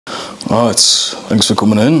Right, thanks for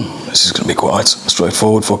coming in. This is going to be quite a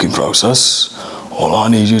straightforward fucking process. All I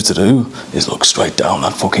need you to do is look straight down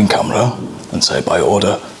that fucking camera and say by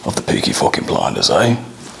order of the Peaky fucking Blinders, eh?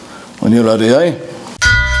 When you're ready, eh?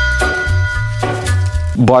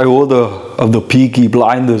 By order of the Peaky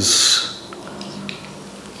Blinders,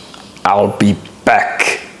 I'll be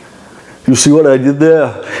back. You see what I did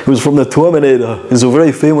there? It was from the Terminator. It's a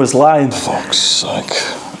very famous line. Fuck's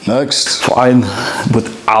sake. Next. Fine,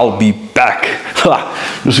 but I'll be back.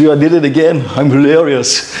 Ha! You see, I did it again. I'm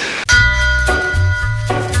hilarious.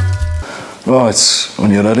 Right, when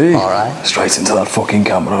you're ready, all right. Straight into that fucking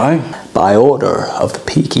camera, eh? By order of the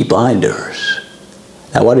Peaky Blinders.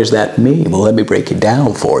 Now, what does that mean? Well, let me break it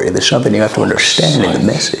down for you. There's something you have to understand in the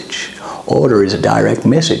message. Order is a direct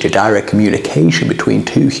message, a direct communication between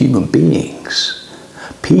two human beings.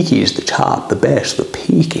 Peaky is the top, the best. The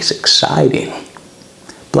peak is exciting.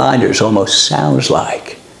 Blinders almost sounds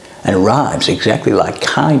like and rhymes exactly like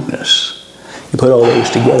kindness. You put all those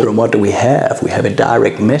together and what do we have? We have a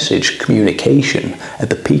direct message communication at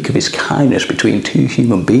the peak of his kindness between two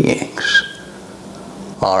human beings.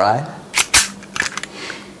 All right?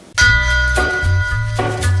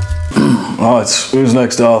 Right, who's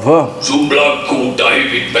next, Arthur? Some bloke called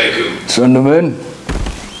David Beckham. Send him in.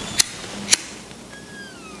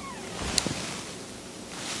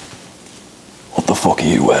 What the fuck are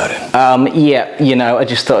you wearing? Yeah, you know, I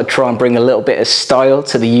just thought I'd try and bring a little bit of style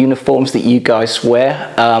to the uniforms that you guys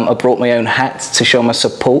wear. I brought my own hat to show my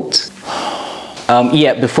support.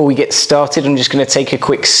 Yeah, before we get started, I'm just going to take a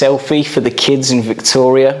quick selfie for the kids in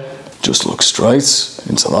Victoria. Just look straight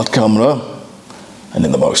into that camera, and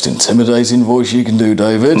in the most intimidating voice you can do,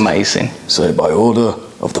 David. Amazing. Say by order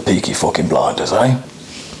of the Peaky fucking Blinders, eh?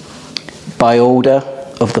 By order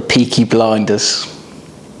of the Peaky Blinders.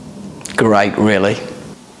 Great, really.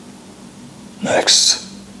 Next.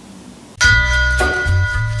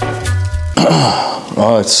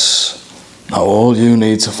 Right. Now all you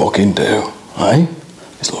need to fucking do, eh?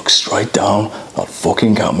 Is look straight down that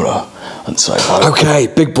fucking camera and say by Okay,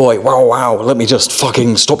 big boy, wow, let me just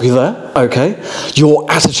fucking stop you there, okay? Your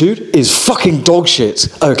attitude is fucking dog shit,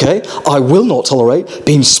 okay? I will not tolerate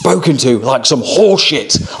being spoken to like some horse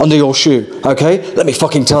shit under your shoe, okay? Let me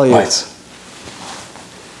fucking tell you. Wait.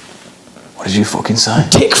 What did you fucking say?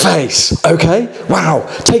 Dick face, okay? Wow,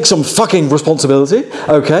 take some fucking responsibility,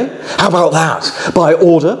 okay? How about that? By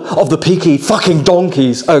order of the Peaky fucking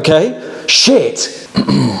donkeys, okay? Shit.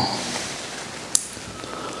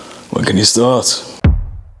 When can you start?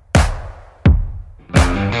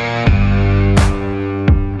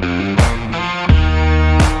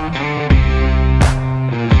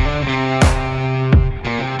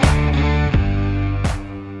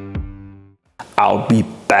 I'll be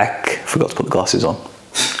back. Forgot to put the glasses on.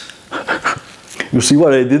 You see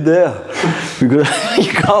what I did there? You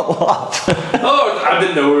can't laugh. Oh, I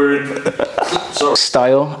didn't know we were in. Sorry.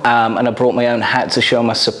 Style, and I brought my own hat to show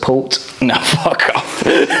my support. No, fuck off.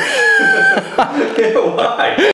 Why?